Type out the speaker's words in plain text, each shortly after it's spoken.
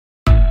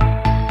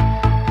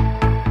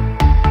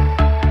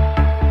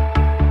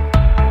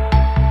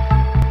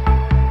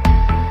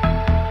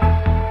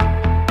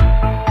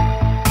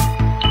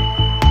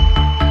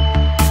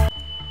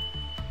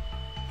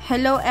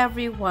Hello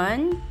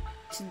everyone,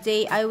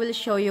 today I will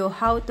show you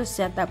how to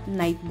set up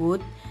Nightbot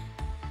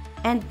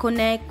and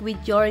connect with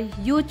your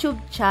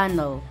YouTube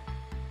channel.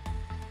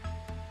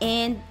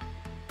 And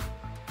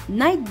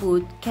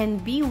Nightbot can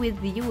be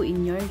with you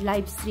in your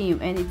live stream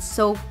and it's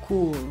so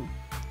cool.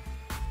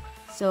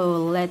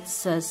 So let's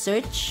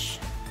search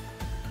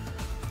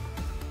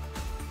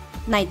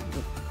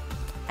Nightbot.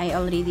 I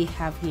already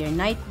have here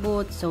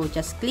Nightbot, so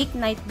just click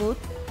Nightbot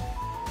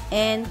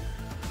and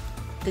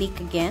click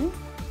again.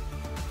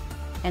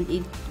 And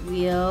it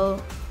will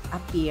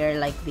appear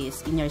like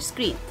this in your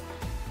screen.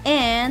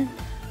 And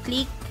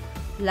click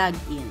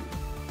login.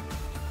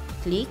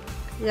 Click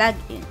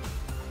login.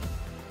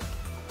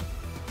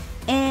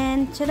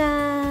 And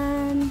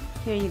ta-da!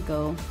 Here you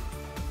go.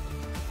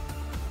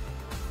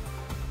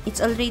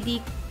 It's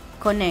already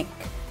connect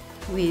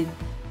with.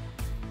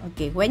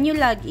 Okay, when you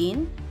log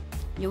in,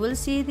 you will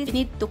see this.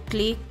 You need to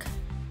click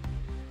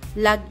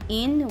log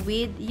in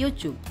with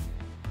YouTube.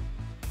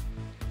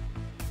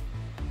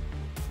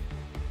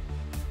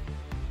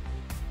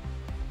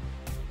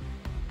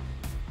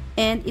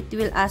 And it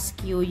will ask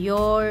you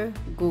your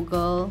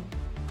Google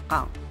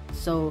account.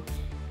 So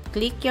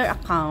click your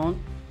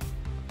account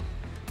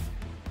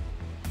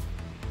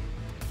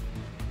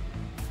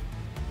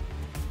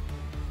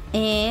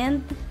and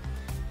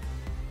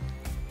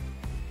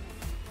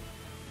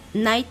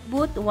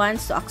Nightbot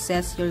wants to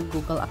access your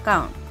Google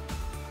account.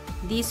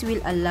 This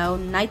will allow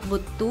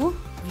Nightbot to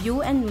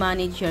view and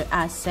manage your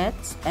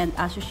assets and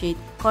associate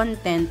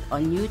content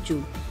on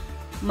YouTube.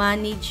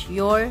 Manage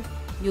your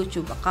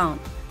YouTube account.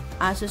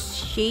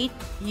 Associate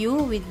you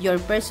with your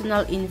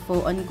personal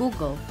info on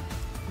Google.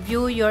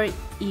 View your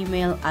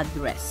email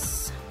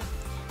address.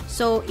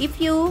 So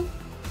if you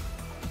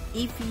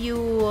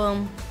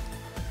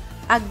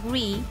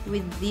agree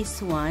with this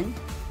one,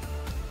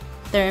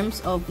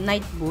 terms of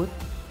Nightbot,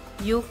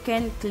 you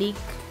can click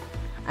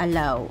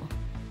allow.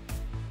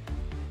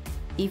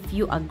 If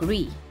you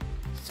agree,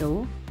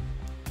 so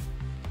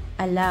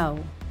allow.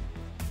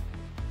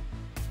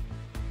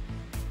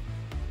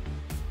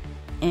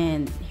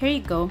 And here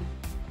you go.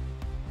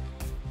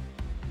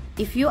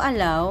 If you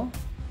allow,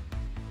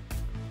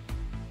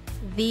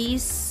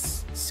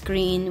 this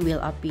screen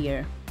will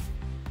appear.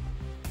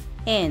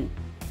 And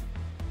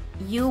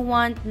you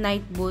want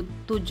Nightbot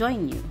to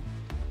join you.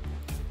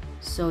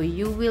 So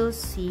you will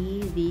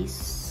see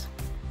this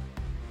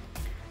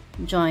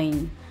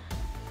join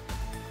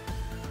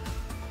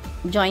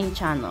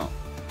channel.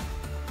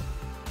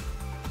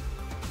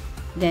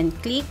 Then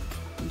click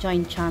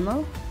join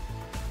channel.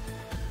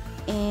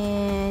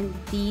 And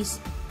this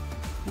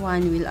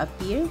one will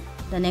appear.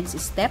 The next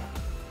step,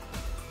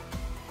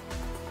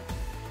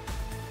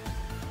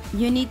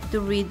 you need to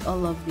read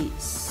all of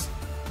this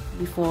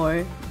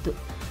before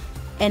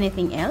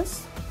anything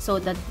else, so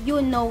that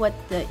you know what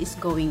is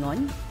going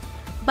on.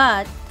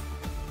 But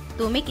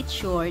to make it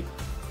short,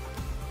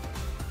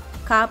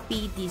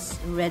 copy this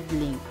red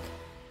link.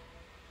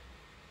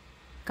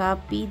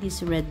 Copy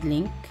this red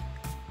link.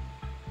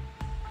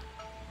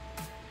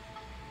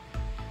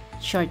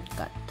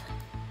 Shortcut.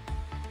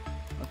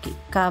 Okay,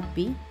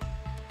 copy.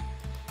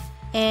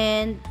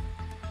 And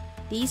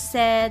they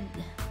said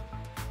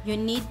you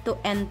need to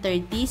enter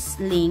this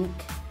link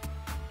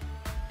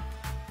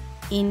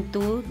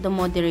into the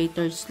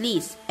moderators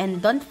list,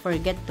 and don't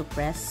forget to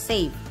press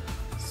save.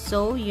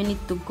 So you need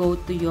to go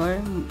to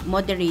your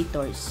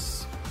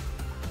moderators,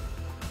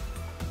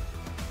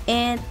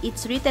 and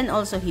it's written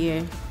also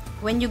here,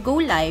 when you go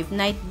live,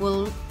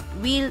 Nightbot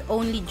will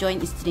only join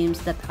streams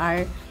that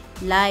are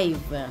live.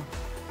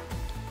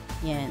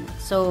 Yan.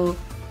 So,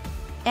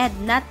 and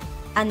not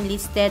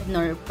unlisted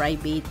nor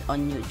private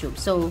on YouTube.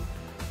 So,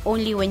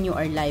 only when you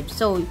are live.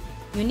 So,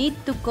 you need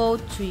to go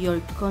to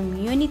your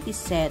community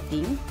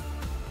setting,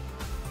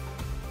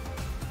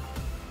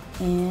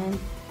 and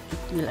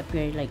it will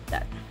appear like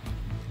that.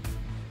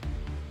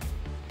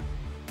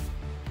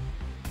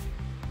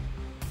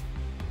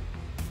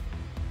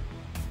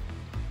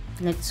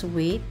 Let's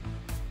wait.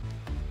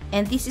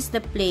 And this is the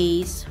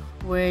place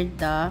where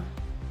the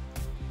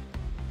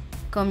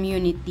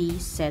community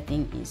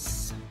setting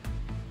is.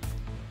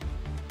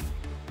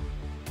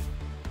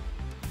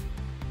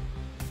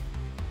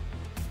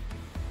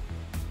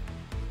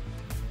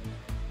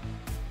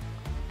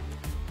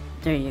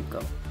 There you go.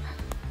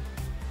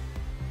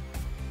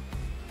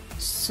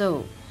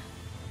 So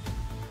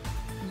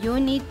you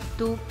need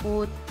to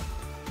put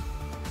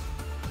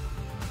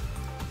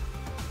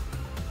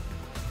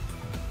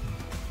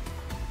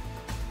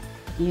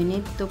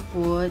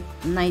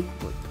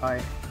Nightbot,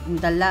 or in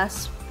the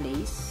last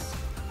place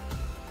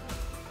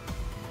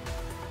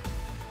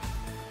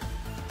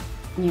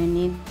you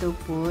need to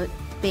put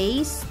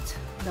paste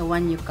the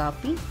one you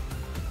copy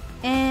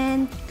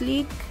and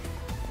click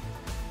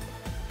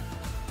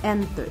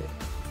enter.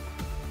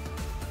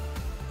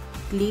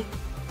 Click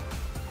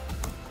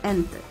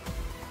enter.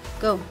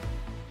 Go.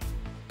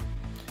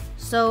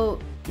 So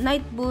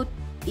Nightbot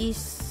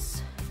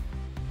is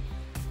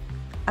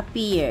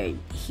appeared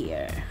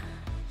here.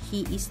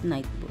 He is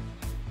Nightbot.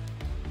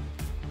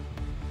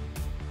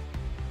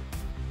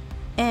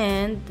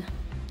 And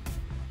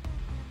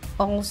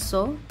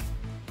also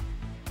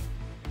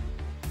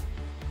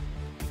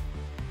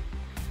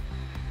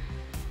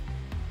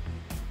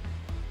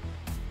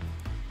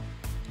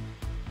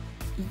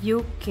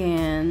you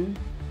can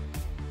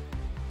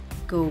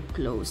go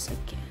close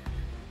again.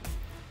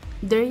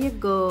 There you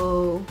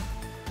go.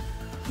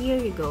 Here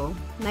you go.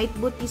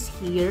 Nightbot is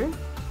here,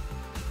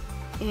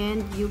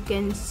 and you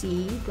can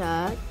see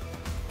that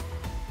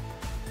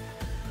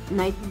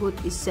Nightbot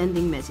is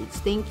sending message.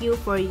 Thank you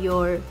for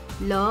your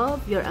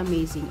love. You're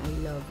amazing. I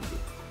love you.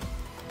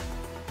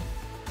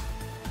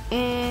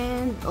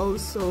 And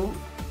also,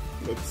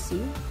 let's see.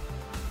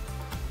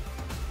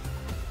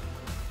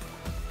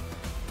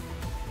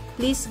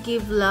 Please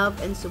give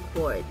love and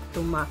support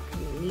to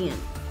Maclean.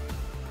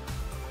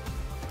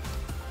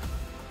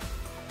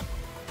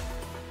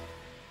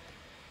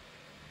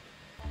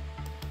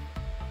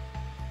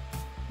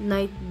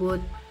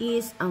 Nightbot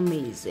is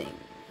amazing.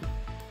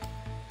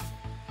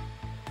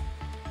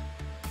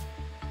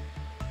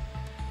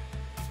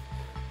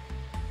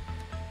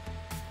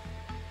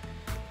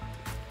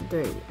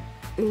 There,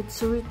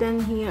 it's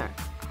written here.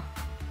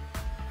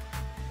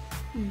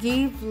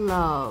 Give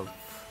love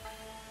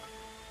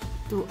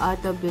to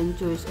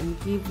adventures and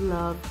give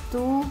love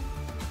to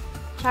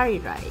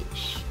Cherry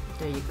Rice.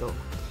 There you go.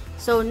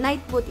 So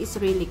Nightbot is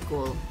really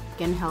cool.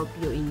 Can help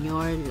you in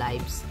your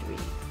live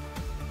stream.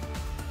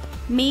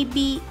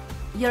 Maybe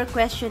your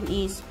question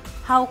is,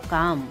 how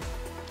come?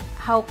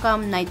 How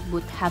come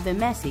Nightbot have a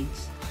message?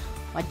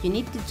 What you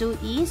need to do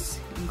is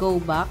go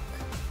back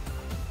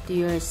to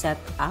your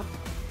setup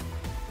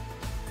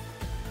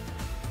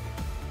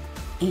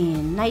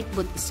in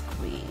Nightbot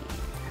screen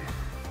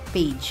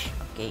page,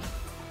 okay?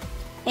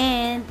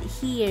 And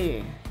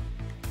here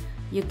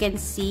you can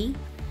see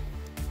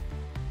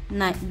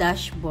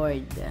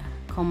dashboard,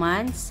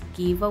 commands,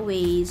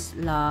 giveaways,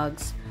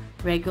 logs,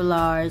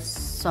 regulars,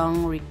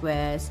 song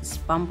requests,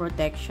 spam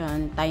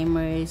protection,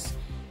 timers,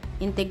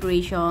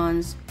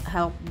 integrations,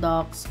 help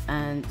docs,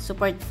 and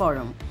support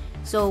forum.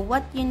 So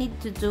what you need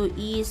to do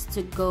is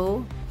to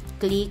go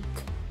click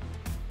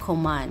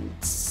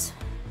commands,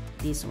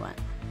 this one,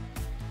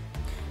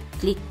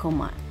 click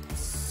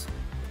commands,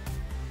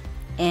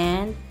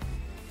 and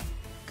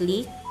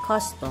click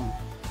custom,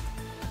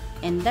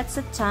 and that's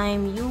the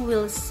time you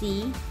will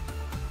see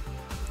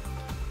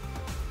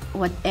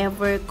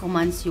whatever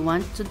commands you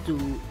want to do.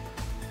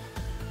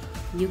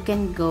 You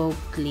can go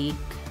click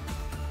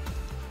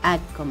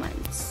add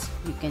commands.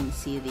 You can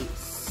see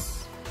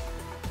this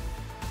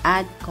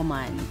add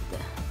command,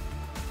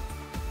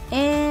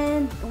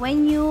 and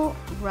when you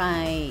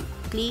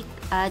click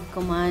add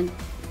command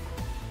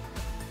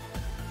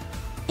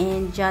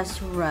and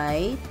just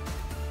write,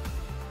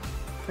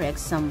 for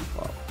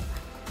example,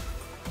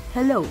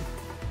 hello,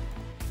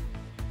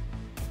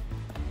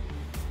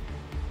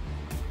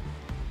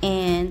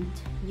 and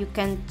you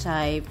can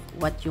type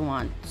what you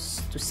want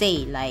to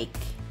say, like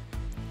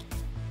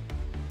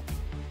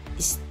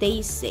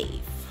stay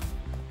safe,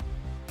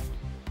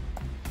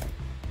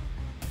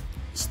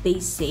 stay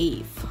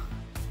safe,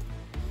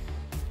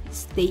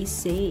 stay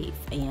safe.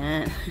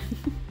 Ayan.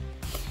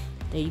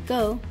 There you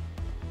go.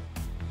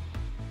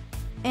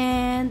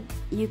 And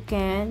you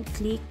can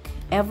click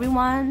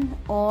everyone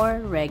or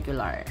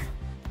regular.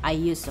 I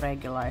use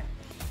regular,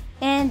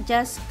 and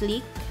just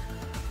click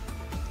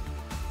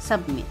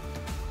submit.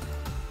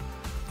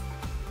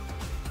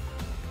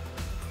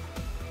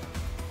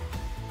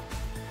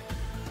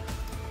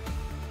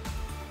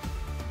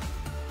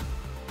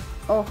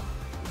 Oh,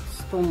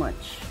 it's too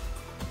much.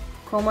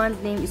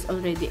 Command name is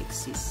already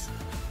exists.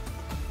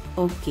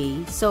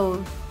 Okay,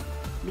 so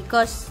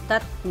because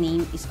that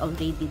name is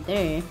already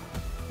there,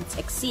 it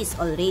exists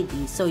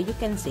already, so you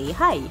can say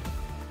hi.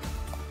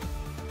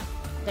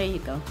 There you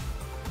go.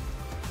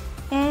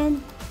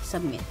 And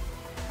submit.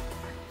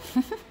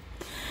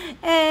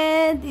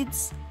 And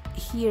it's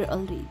here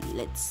already.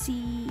 Let's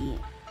see.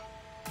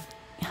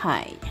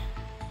 Hi.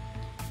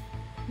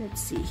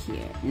 Let's see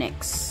here.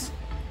 Next.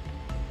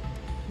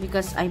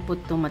 Because I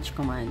put too much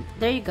command.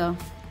 There you go.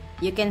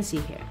 You can see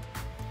here.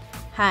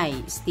 Hi,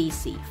 stay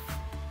safe.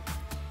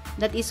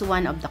 That is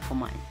one of the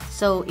commands.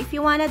 So if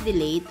you wanna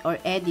delete or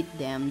edit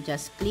them,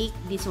 just click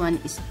this one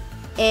is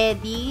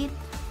edit,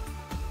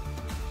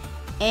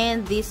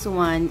 and this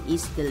one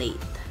is delete.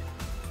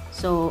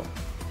 So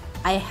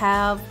I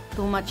have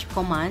too much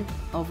command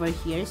over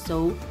here,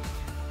 so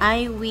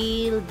I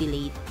will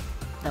delete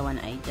the one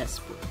I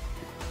just put.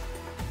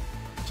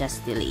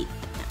 Just delete.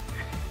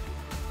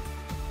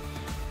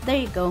 There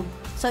you go.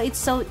 So it's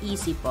so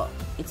easy po.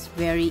 It's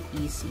very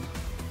easy.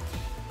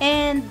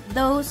 And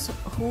those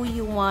who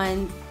you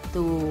want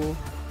to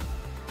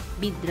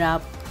be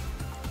dropped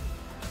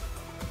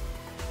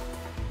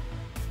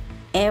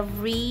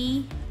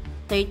every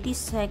 30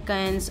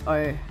 seconds,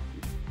 or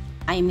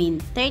I mean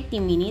 30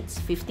 minutes,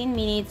 15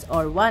 minutes,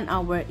 or 1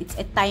 hour, it's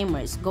a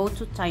timers. Go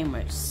to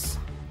timers.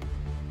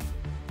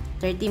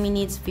 30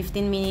 minutes,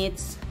 15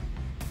 minutes,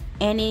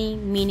 any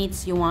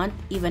minutes you want,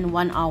 even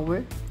 1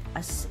 hour,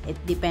 as it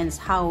depends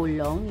how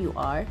long you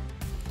are.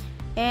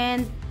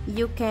 And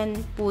you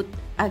can put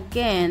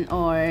again,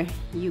 or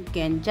you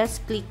can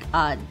just click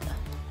add,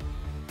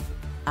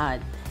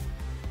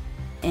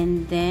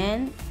 and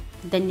then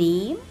the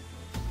name,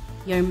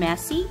 your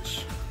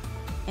message,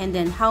 and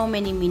then how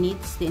many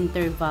minutes, the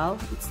interval.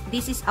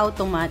 This is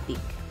automatic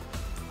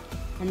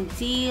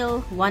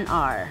until 1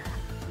 hour.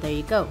 There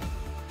you go.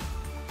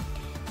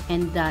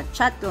 And the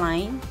chat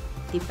line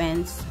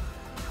depends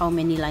how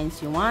many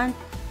lines you want,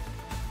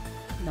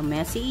 the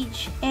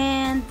message,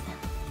 and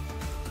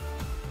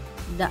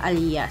the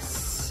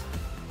alias.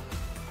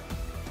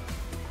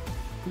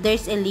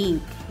 There's a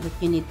link that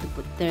you need to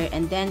put there,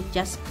 and then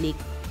just click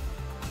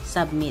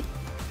submit,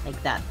 like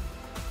that.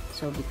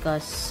 So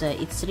because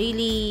it's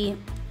really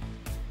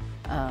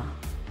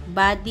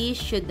body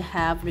should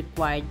have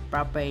required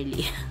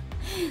properly.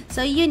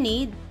 So you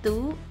need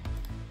to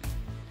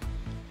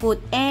put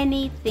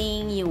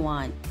anything you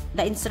want.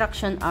 The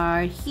instructions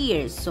are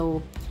here,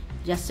 so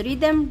just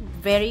read them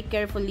very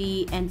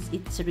carefully, and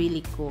it's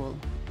really cool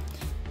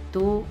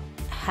to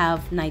have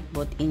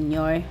Nightbot in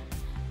your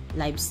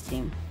live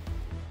stream.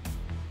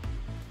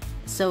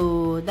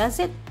 So that's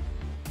it.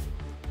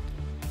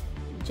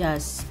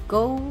 Just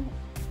go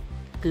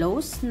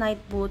close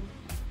Nightbot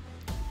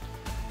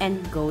and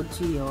go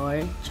to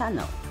your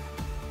channel.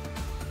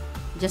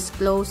 Just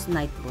close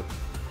Nightbot.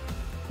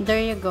 There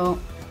you go.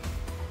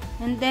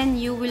 And then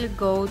you will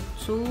go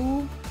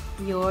to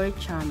your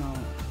channel.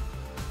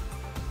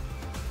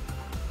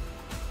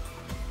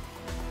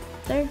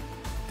 There.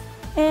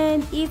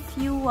 And if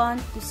you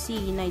want to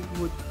see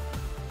Nightbot,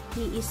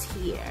 he is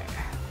here.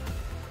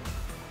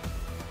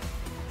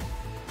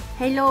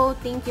 Hello,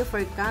 thank you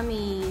for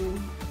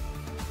coming.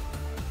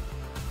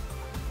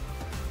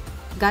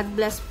 God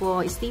bless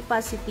po. Stay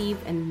positive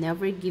and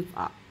never give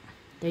up.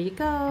 There you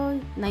go.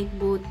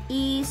 Nightbot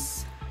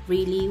is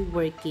really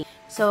working.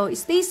 So,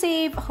 stay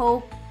safe.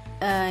 Hope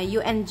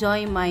you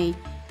enjoy my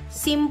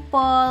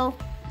simple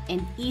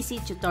and easy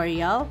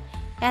tutorial.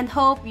 And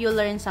hope you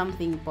learn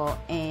something po.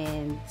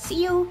 And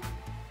see you.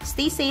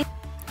 Stay safe.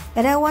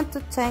 And I want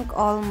to thank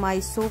all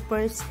my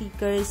super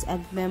stickers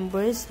and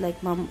members like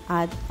Ma'am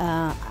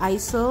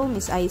Isel,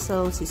 Miss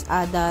Isel, Sis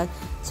Ada,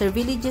 Sir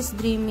Villages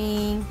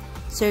Dreaming,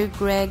 Sir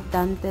Greg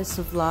Dantes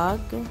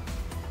Vlog,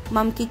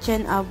 Ma'am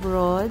Kitchen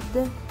Abroad,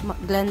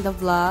 Glenda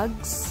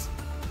Vlogs,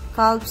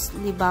 Calbs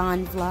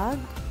Libangan Vlog,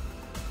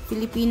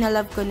 Filipina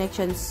Love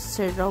Connections,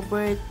 Sir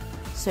Robert,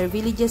 Sir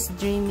Villages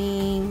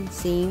Dreaming,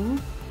 same,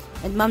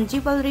 and Ma'am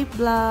Jivalry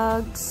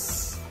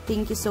Vlogs.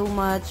 Thank you so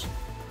much,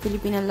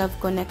 Filipina Love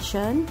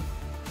Connection.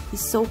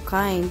 He's so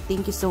kind.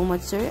 Thank you so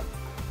much, sir.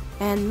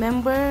 And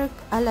member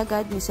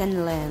Alagad ni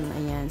Senlen.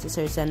 Ayan, si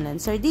Sir Senlen.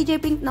 Sir DJ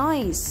Pink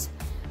Noise,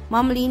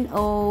 Ma'am Lynn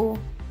O,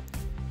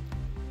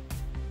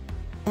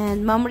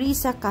 and Ma'am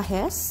Risa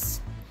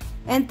Kahes.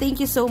 And thank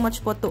you so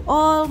much po to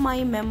all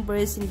my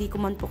members. Hindi ko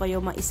man po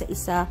kayo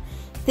maisa-isa.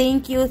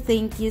 Thank you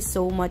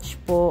so much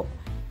po.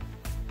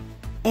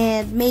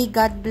 And may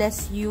God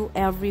bless you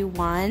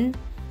everyone.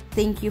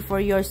 Thank you for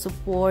your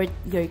support,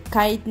 your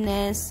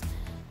kindness.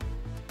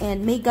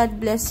 And may God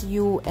bless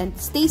you and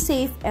stay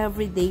safe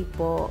every day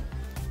po.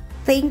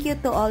 Thank you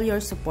to all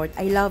your support.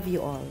 I love you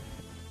all.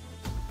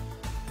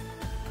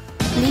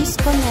 Please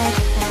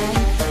connect and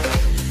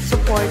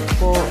support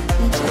po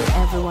each and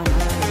everyone.